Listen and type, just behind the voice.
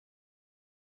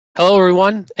Hello,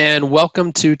 everyone, and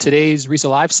welcome to today's RISA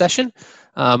Live session.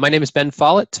 My name is Ben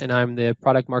Follett, and I'm the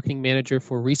Product Marketing Manager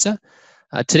for RISA.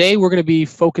 Today, we're going to be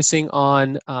focusing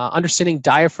on understanding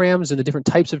diaphragms and the different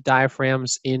types of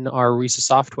diaphragms in our RISA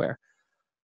software.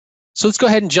 So let's go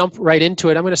ahead and jump right into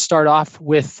it. I'm going to start off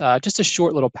with just a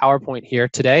short little PowerPoint here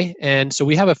today. And so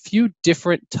we have a few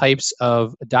different types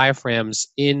of diaphragms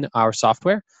in our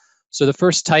software. So the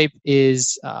first type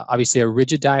is obviously a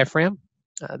rigid diaphragm.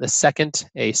 The second,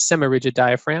 a semi-rigid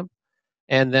diaphragm,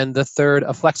 and then the third,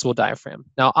 a flexible diaphragm.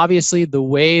 Now, obviously, the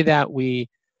way that we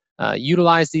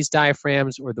utilize these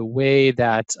diaphragms or the way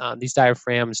that these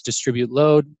diaphragms distribute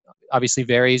load obviously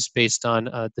varies based on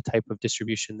the type of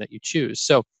distribution that you choose.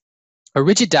 So a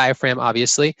rigid diaphragm,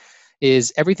 obviously,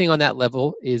 is everything on that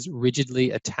level is rigidly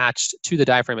attached to the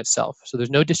diaphragm itself. So there's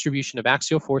no distribution of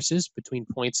axial forces between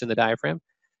points in the diaphragm.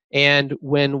 And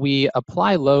when we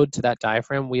apply load to that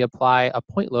diaphragm, we apply a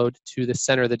point load to the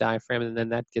center of the diaphragm, and then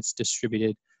that gets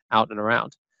distributed out and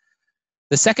around.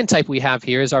 The second type we have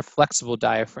here is our flexible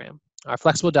diaphragm. Our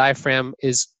flexible diaphragm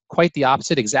is quite the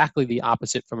opposite, exactly the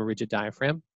opposite from a rigid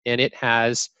diaphragm, and it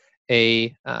has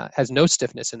no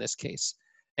stiffness in this case.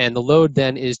 And the load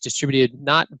then is distributed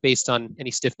not based on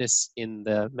any stiffness in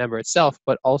the member itself,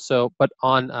 but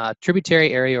on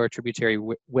tributary area or tributary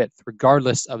width,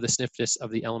 regardless of the stiffness of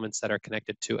the elements that are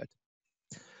connected to it.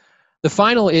 The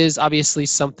final is obviously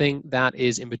something that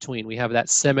is in between. We have that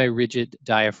semi-rigid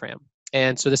diaphragm.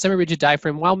 And so the semi-rigid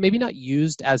diaphragm, while maybe not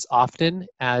used as often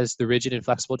as the rigid and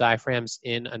flexible diaphragms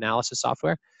in analysis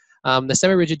software, the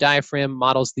semi-rigid diaphragm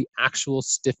models the actual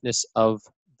stiffness of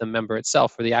the member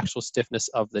itself, or the actual stiffness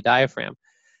of the diaphragm.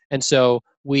 And so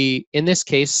we, in this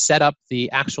case, set up the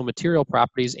actual material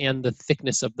properties and the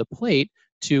thickness of the plate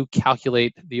to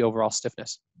calculate the overall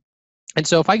stiffness. And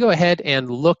so if I go ahead and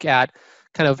look at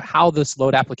kind of how this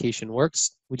load application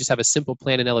works, we just have a simple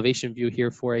plan and elevation view here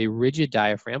for a rigid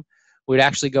diaphragm. We'd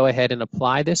actually go ahead and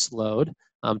apply this load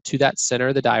to that center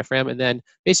of the diaphragm, and then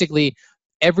basically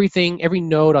every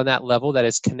node on that level that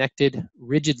is connected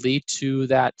rigidly to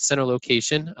that center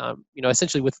location,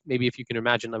 essentially with, maybe if you can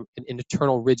imagine an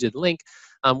internal rigid link,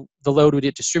 the load would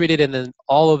get distributed, and then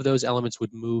all of those elements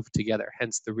would move together,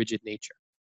 hence the rigid nature.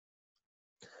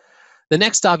 The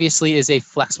next, obviously, is a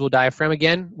flexible diaphragm.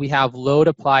 Again, we have load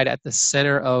applied at the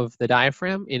center of the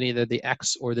diaphragm in either the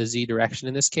X or the Z direction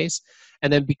in this case.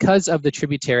 And then because of the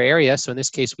tributary area, so in this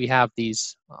case, we have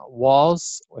these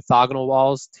walls, orthogonal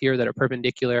walls here that are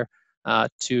perpendicular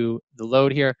to the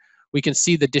load here, we can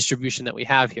see the distribution that we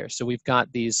have here. So we've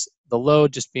got the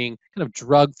load just being kind of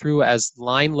drugged through as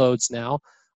line loads now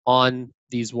on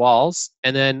these walls.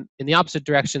 And then in the opposite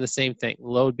direction, the same thing,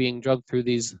 load being drugged through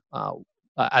these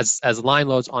as line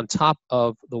loads on top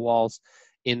of the walls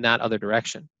in that other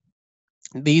direction.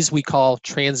 These we call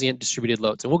transient distributed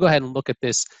loads. And we'll go ahead and look at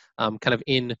this kind of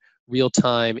in real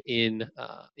time in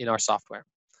our software.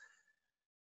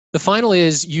 The final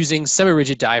is using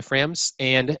semi-rigid diaphragms,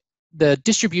 and the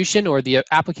distribution or the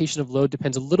application of load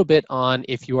depends a little bit on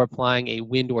if you are applying a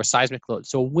wind or seismic load.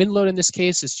 So a wind load in this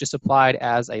case is just applied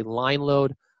as a line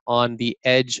load on the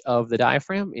edge of the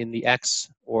diaphragm in the X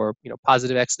or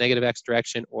positive X, negative X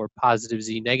direction, or positive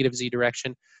Z, negative Z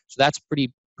direction. So that's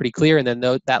pretty clear, and then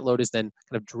that load is then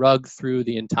kind of drugged through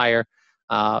the entire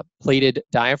plated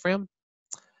diaphragm.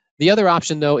 The other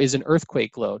option, though, is an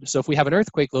earthquake load. So if we have an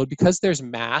earthquake load, because there's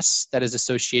mass that is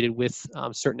associated with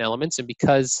certain elements, and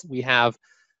because we have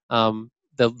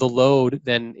the load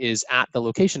then is at the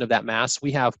location of that mass,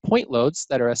 we have point loads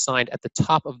that are assigned at the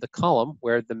top of the column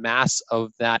where the mass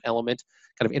of that element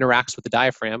kind of interacts with the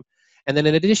diaphragm. And then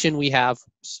in addition, we have,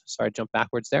 sorry, jump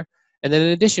backwards there. And then in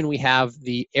addition, we have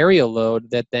the area load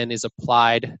that then is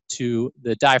applied to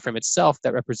the diaphragm itself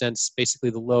that represents basically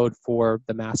the load for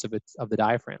the mass of the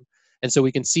diaphragm. And so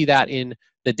we can see that in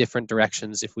the different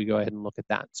directions if we go ahead and look at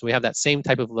that. So we have that same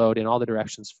type of load in all the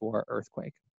directions for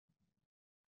earthquake.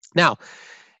 Now,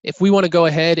 if we want to go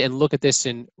ahead and look at this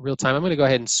in real time, I'm going to go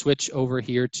ahead and switch over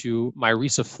here to my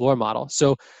RISA floor model.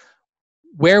 So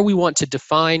where we want to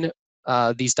define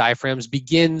these diaphragms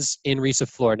begins in RISA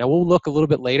floor. Now, we'll look a little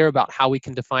bit later about how we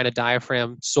can define a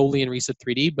diaphragm solely in RISA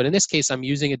 3D, but in this case, I'm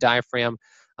using a diaphragm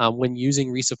when using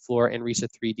RISA floor and RISA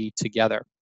 3D together.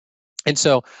 And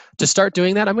so to start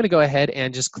doing that, I'm going to go ahead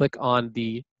and just click on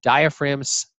the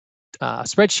diaphragms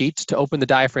spreadsheet to open the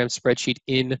diaphragm spreadsheet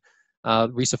in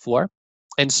RISA floor.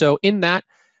 And so in that,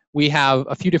 we have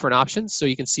a few different options. So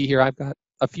you can see here, I've got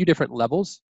a few different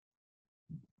levels.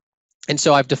 And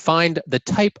so I've defined the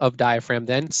type of diaphragm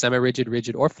then, semi-rigid,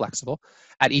 rigid, or flexible,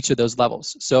 at each of those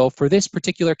levels. So for this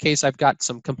particular case, I've got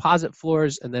some composite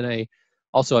floors and then a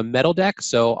also a metal deck.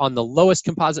 So on the lowest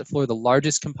composite floor, the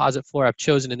largest composite floor I've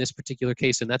chosen in this particular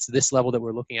case, and that's this level that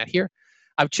we're looking at here,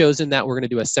 I've chosen that we're going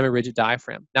to do a semi-rigid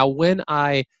diaphragm. Now, when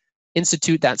I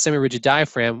institute that semi-rigid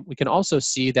diaphragm, we can also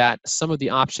see that some of the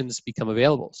options become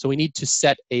available. So we need to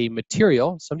set a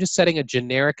material. So I'm just setting a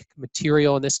generic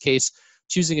material, in this case,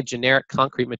 choosing a generic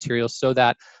concrete material so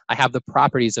that I have the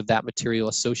properties of that material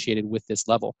associated with this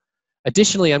level.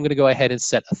 Additionally, I'm going to go ahead and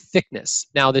set a thickness.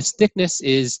 Now, this thickness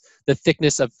is the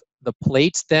thickness of the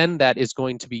plate then that is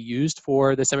going to be used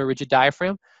for the semi-rigid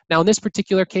diaphragm. Now, in this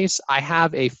particular case, I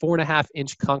have a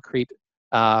 4.5-inch concrete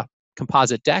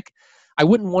composite deck. I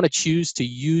wouldn't want to choose to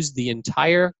use the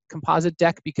entire composite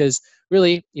deck because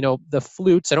really, the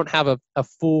flutes, I don't have a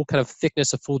full kind of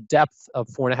thickness, a full depth of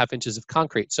 4.5 inches of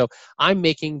concrete. So I'm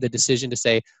making the decision to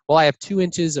say, well, I have 2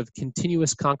 inches of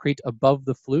continuous concrete above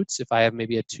the flutes. If I have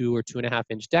maybe a 2 or 2.5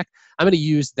 inch deck, I'm going to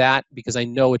use that because I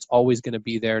know it's always going to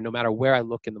be there no matter where I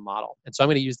look in the model. And so I'm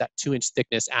going to use that 2-inch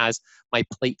thickness as my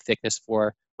plate thickness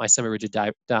for my semi-rigid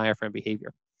diaphragm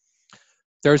behavior.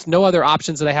 There's no other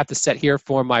options that I have to set here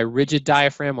for my rigid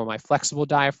diaphragm or my flexible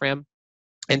diaphragm.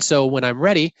 And so when I'm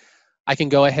ready, I can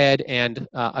go ahead and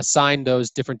assign those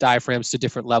different diaphragms to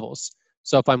different levels.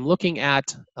 So if I'm looking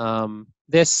at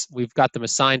this, we've got them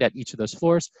assigned at each of those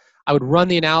floors. I would run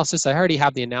the analysis. I already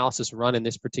have the analysis run in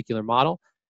this particular model.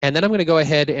 And then I'm going to go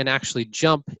ahead and actually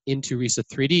jump into RISA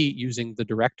 3D using the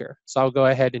director. So I'll go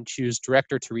ahead and choose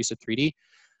director to RISA 3D.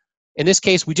 In this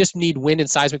case, we just need wind and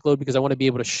seismic load because I want to be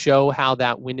able to show how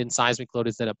that wind and seismic load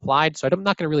is then applied. So I'm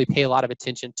not going to really pay a lot of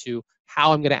attention to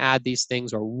how I'm going to add these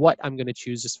things or what I'm going to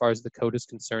choose as far as the code is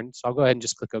concerned. So I'll go ahead and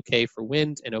just click OK for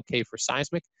wind and OK for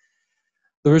seismic.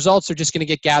 The results are just going to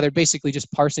get gathered, basically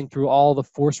just parsing through all the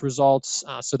force results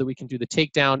so that we can do the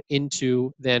takedown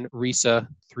into then RISA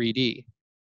 3D.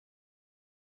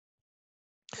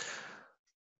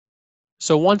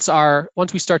 So once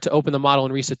we start to open the model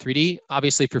in RISA 3D,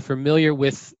 obviously if you're familiar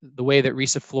with the way that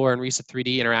RISA Floor and RISA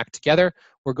 3D interact together,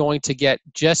 we're going to get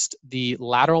just the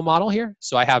lateral model here.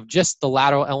 So I have just the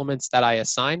lateral elements that I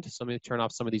assigned. So I'm going to turn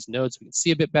off some of these nodes so we can see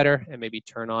a bit better and maybe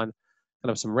turn on kind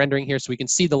of some rendering here so we can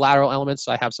see the lateral elements.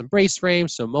 So I have some brace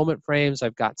frames, some moment frames.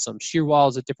 I've got some shear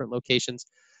walls at different locations.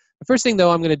 The first thing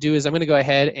though I'm going to do is I'm going to go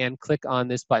ahead and click on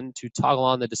this button to toggle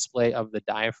on the display of the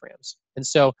diaphragms. And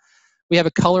so we have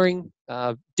a coloring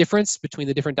difference between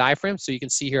the different diaphragms. So you can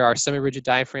see here our semi-rigid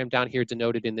diaphragm down here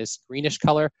denoted in this greenish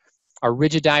color. Our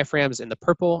rigid diaphragms in the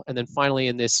purple, and then finally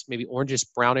in this maybe orangish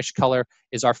brownish color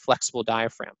is our flexible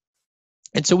diaphragm.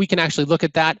 And so we can actually look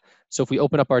at that. So if we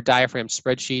open up our diaphragm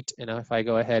spreadsheet, and if I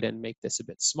go ahead and make this a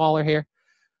bit smaller here,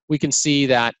 we can see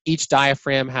that each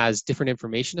diaphragm has different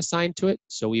information assigned to it.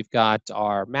 So we've got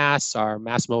our mass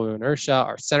moment of inertia,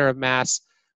 our center of mass.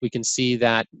 We can see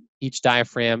that each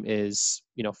diaphragm is,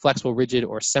 flexible, rigid,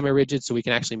 or semi-rigid, so we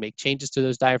can actually make changes to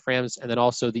those diaphragms, and then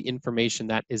also the information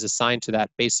that is assigned to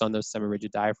that based on those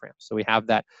semi-rigid diaphragms. So we have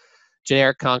that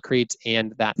generic concrete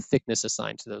and that thickness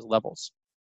assigned to those levels.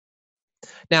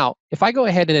 Now, if I go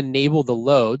ahead and enable the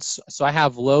loads, so I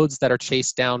have loads that are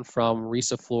chased down from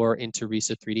RISA Floor into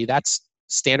RISA 3D, that's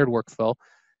standard workflow.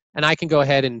 And I can go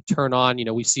ahead and turn on,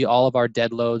 we see all of our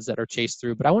dead loads that are chased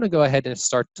through, but I want to go ahead and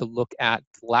start to look at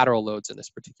lateral loads in this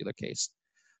particular case.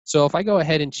 So if I go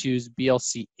ahead and choose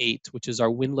BLC 8, which is our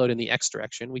wind load in the X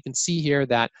direction, we can see here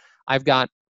that I've got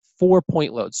 4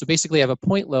 point loads. So basically I have a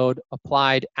point load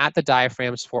applied at the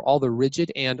diaphragms for all the rigid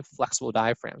and flexible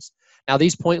diaphragms. Now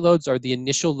these point loads are the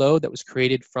initial load that was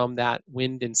created from that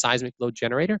wind and seismic load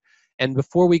generator. And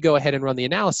before we go ahead and run the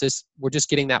analysis, we're just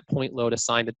getting that point load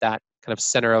assigned at that kind of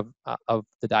center of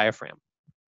the diaphragm.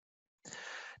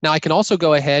 Now I can also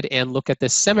go ahead and look at the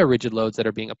semi-rigid loads that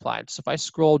are being applied. So if I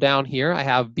scroll down here, I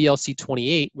have BLC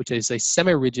 28, which is a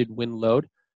semi-rigid wind load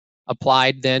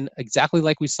applied then exactly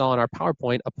like we saw in our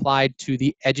PowerPoint, applied to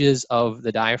the edges of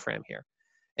the diaphragm here.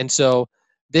 And so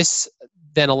this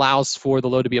then allows for the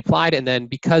load to be applied, and then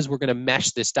because we're going to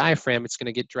mesh this diaphragm, it's going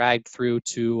to get dragged through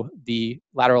to the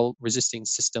lateral resisting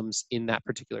systems in that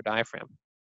particular diaphragm.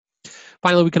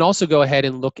 Finally, we can also go ahead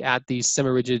and look at the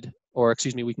semi-rigid, or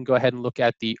excuse me, we can go ahead and look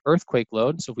at the earthquake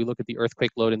load. So if we look at the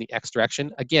earthquake load in the X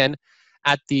direction, again,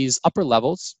 at these upper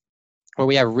levels, where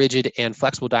we have rigid and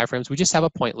flexible diaphragms, we just have a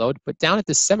point load, but down at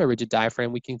this semi-rigid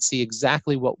diaphragm, we can see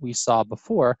exactly what we saw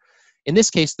before. In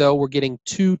this case, though, we're getting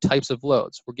 2 types of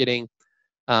loads. We're getting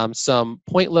some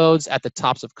point loads at the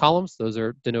tops of columns. Those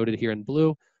are denoted here in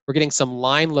blue. We're getting some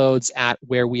line loads at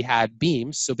where we had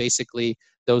beams. So basically,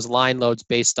 those line loads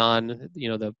based on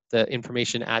the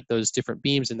information at those different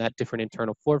beams and that different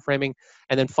internal floor framing.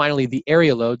 And then finally, the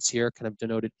area loads here, kind of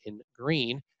denoted in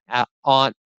green,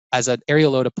 as an area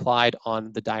load applied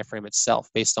on the diaphragm itself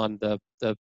based on the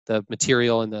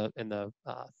material and the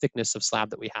thickness of slab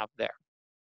that we have there.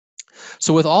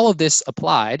 So with all of this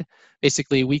applied,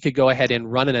 basically we could go ahead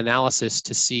and run an analysis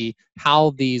to see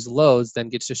how these loads then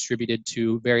gets distributed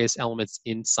to various elements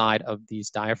inside of these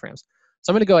diaphragms.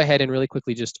 So I'm going to go ahead and really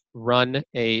quickly just run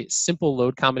a simple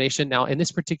load combination. Now in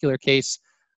this particular case,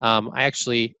 I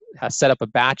actually set up a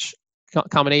batch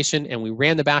combination, and we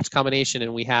ran the batch combination,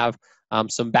 and we have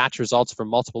some batch results for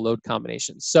multiple load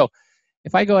combinations. So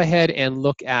if I go ahead and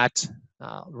look at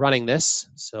running this,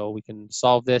 so we can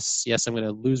solve this. Yes, I'm going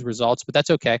to lose results, but that's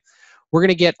okay. We're going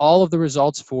to get all of the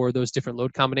results for those different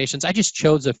load combinations. I just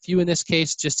chose a few in this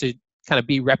case just to kind of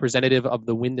be representative of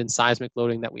the wind and seismic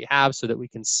loading that we have, so that we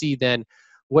can see then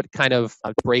what kind of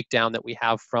breakdown that we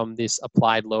have from this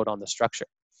applied load on the structure.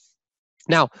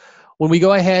 Now, when we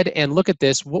go ahead and look at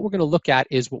this, what we're going to look at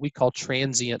is what we call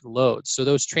transient loads. So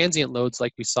those transient loads,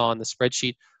 like we saw on the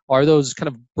spreadsheet, are those kind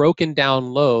of broken down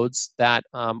loads that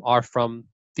are from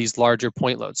these larger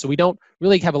point loads. So we don't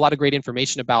really have a lot of great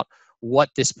information about what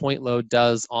this point load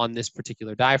does on this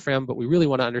particular diaphragm, but we really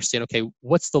want to understand, okay,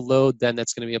 what's the load then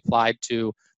that's going to be applied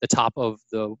to the top of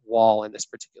the wall in this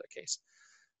particular case.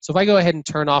 So if I go ahead and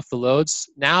turn off the loads,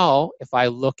 now if I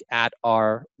look at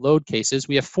our load cases,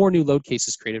 we have 4 new load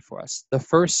cases created for us. The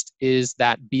first is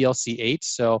that BLC8.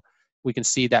 So we can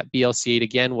see that BLC8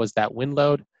 again was that wind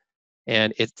load,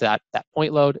 and it's that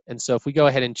point load. And so if we go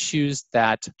ahead and choose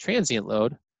that transient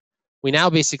load, we now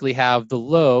basically have the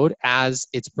load as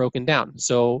it's broken down.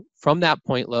 So from that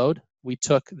point load, we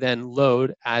took then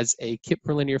load as a kip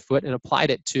per linear foot and applied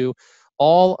it to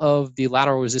all of the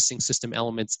lateral resisting system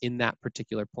elements in that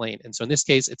particular plane. And so in this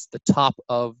case, it's the top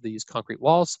of these concrete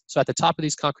walls. So at the top of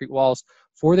these concrete walls,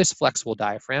 for this flexible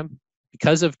diaphragm,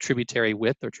 because of tributary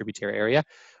width or tributary area,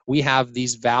 we have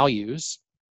these values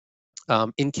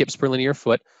in kips per linear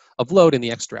foot of load in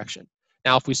the x direction.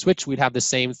 Now, if we switch, we'd have the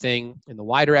same thing in the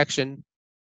y direction.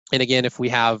 And again, if we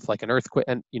have like an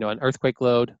earthquake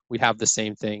load, we'd have the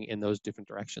same thing in those different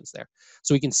directions there.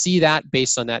 So we can see that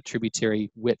based on that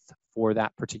tributary width for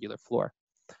that particular floor.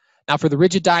 Now for the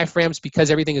rigid diaphragms,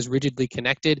 because everything is rigidly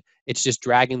connected, it's just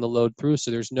dragging the load through. So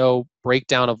there's no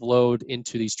breakdown of load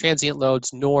into these transient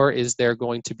loads, nor is there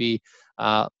going to be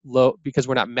load, because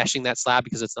we're not meshing that slab,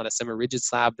 because it's not a semi-rigid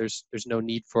slab, there's no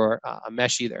need for a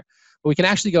mesh either. But we can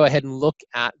actually go ahead and look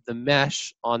at the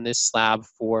mesh on this slab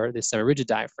for this semi-rigid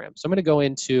diaphragm. So I'm going to go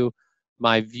into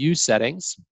my view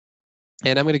settings,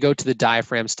 and I'm going to go to the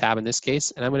diaphragms tab in this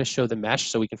case, and I'm going to show the mesh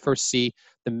so we can first see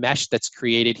the mesh that's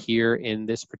created here in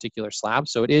this particular slab.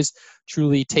 So it is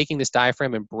truly taking this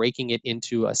diaphragm and breaking it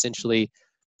into essentially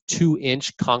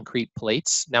 2-inch concrete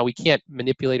plates. Now we can't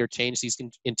manipulate or change these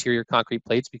interior concrete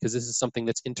plates because this is something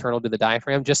that's internal to the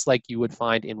diaphragm, just like you would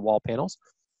find in wall panels.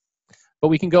 But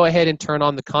we can go ahead and turn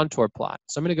on the contour plot.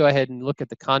 So I'm going to go ahead and look at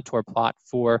the contour plot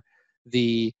for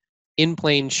the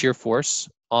in-plane shear force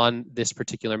on this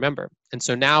particular member. And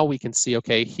so now we can see,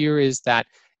 okay, here is that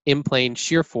in-plane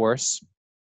shear force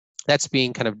that's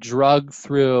being kind of drugged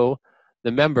through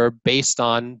the member based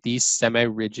on these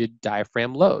semi-rigid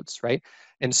diaphragm loads, right?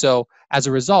 And so as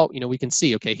a result, we can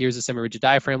see, okay, here's a semi-rigid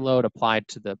diaphragm load applied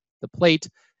to the plate.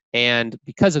 And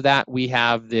because of that, we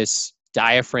have this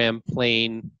diaphragm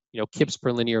plane, kips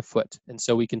per linear foot. And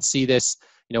so we can see this,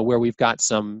 where we've got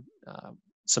some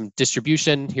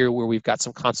distribution here, where we've got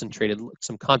some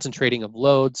concentrating of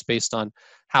loads based on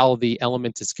how the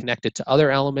element is connected to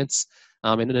other elements.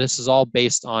 And this is all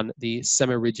based on the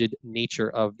semi-rigid nature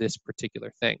of this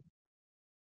particular thing.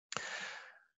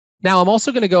 Now I'm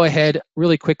also going to go ahead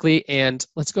really quickly and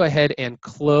let's go ahead and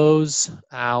close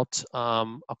out.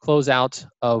 I'll close out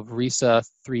of RISA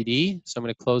 3D. So I'm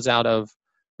going to close out of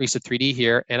RISA 3D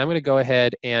here, and I'm going to go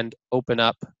ahead and open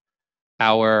up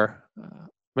our. I'm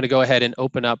going to go ahead and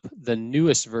open up the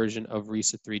newest version of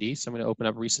RISA 3D. So I'm going to open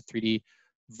up RISA 3D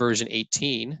version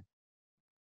 18.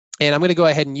 And I'm going to go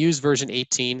ahead and use version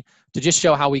 18 to just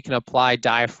show how we can apply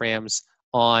diaphragms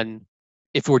on,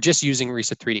 if we're just using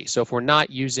RISA 3D. So if we're not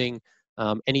using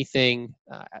anything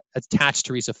attached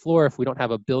to RISA floor, if we don't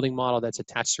have a building model that's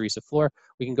attached to RISA floor,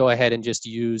 we can go ahead and just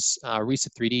use RISA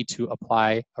 3D to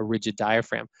apply a rigid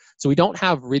diaphragm. So we don't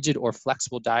have rigid or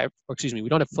flexible we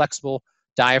don't have flexible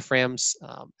diaphragms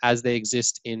as they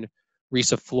exist in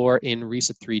RISA floor in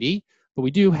RISA 3D, but we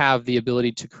do have the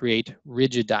ability to create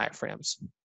rigid diaphragms.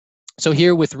 So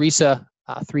here with RISA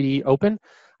 3D open,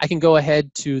 I can go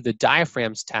ahead to the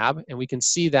diaphragms tab, and we can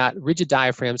see that rigid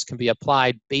diaphragms can be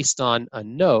applied based on a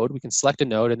node. We can select a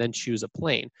node and then choose a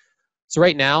plane. So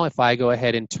right now, if I go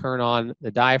ahead and turn on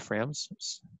the diaphragms,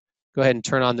 go ahead and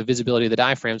turn on the visibility of the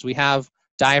diaphragms, we have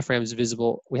diaphragm is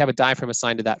visible. We have a diaphragm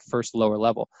assigned to that first lower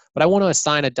level, but I want to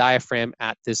assign a diaphragm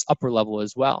at this upper level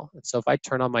as well. And so if I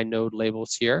turn on my node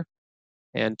labels here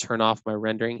and turn off my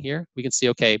rendering here, we can see,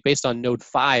 okay, based on node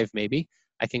 5 maybe,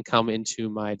 I can come into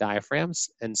my diaphragms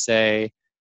and say,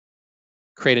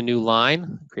 create a new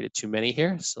line, created too many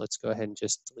here. So let's go ahead and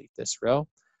just delete this row.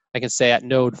 I can say at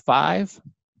node 5,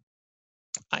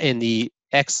 in the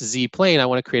XZ plane, I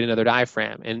want to create another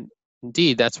diaphragm. And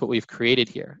indeed, that's what we've created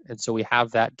here. And so we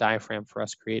have that diaphragm for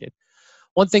us created.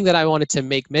 One thing that I wanted to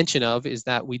make mention of is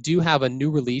that we do have a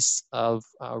new release of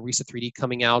RISA 3D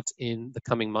coming out in the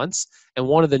coming months. And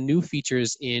one of the new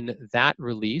features in that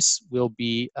release will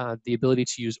be the ability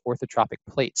to use orthotropic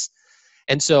plates.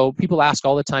 And so people ask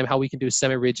all the time how we can do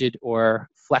semi-rigid or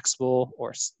flexible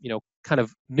or, you know, kind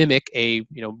of mimic a,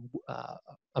 you know,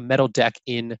 a metal deck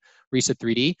in RISA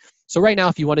 3D. So right now,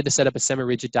 if you wanted to set up a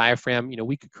semi-rigid diaphragm, you know,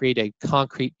 we could create a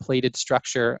concrete plated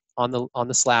structure on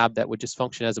the slab that would just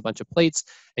function as a bunch of plates,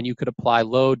 and you could apply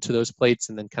load to those plates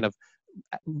and then kind of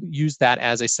use that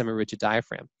as a semi-rigid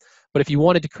diaphragm. But if you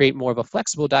wanted to create more of a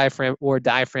flexible diaphragm or a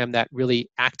diaphragm that really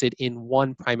acted in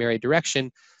one primary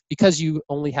direction, because you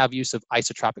only have use of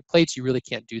isotropic plates, you really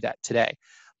can't do that today.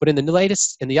 But in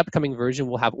the upcoming version,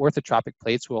 we'll have orthotropic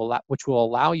plates, which will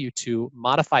allow you to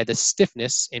modify the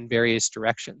stiffness in various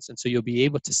directions. And so you'll be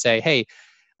able to say, hey,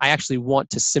 I actually want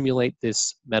to simulate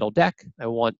this metal deck. I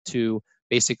want to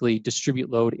basically distribute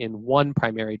load in one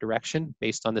primary direction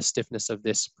based on the stiffness of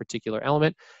this particular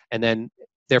element. And then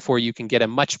therefore you can get a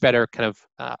much better kind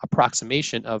of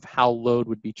approximation of how load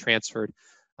would be transferred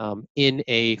in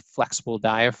a flexible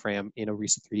diaphragm in a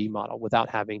RISA 3D model without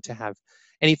having to have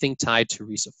anything tied to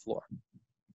RISA floor.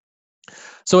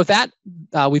 So with that,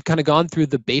 we've kind of gone through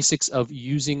the basics of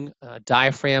using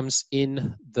diaphragms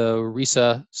in the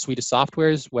RISA suite of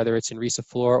softwares, whether it's in RISA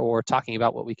floor or talking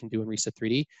about what we can do in RISA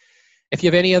 3D. If you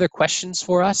have any other questions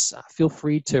for us, feel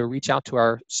free to reach out to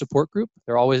our support group.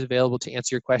 They're always available to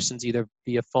answer your questions either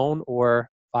via phone or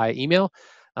by email.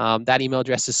 That email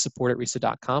address is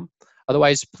support@risa.com.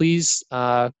 Otherwise, please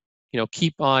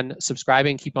keep on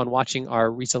subscribing, keep on watching our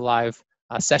RISA Live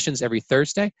sessions every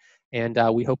Thursday, and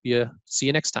we hope you see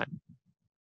you next time.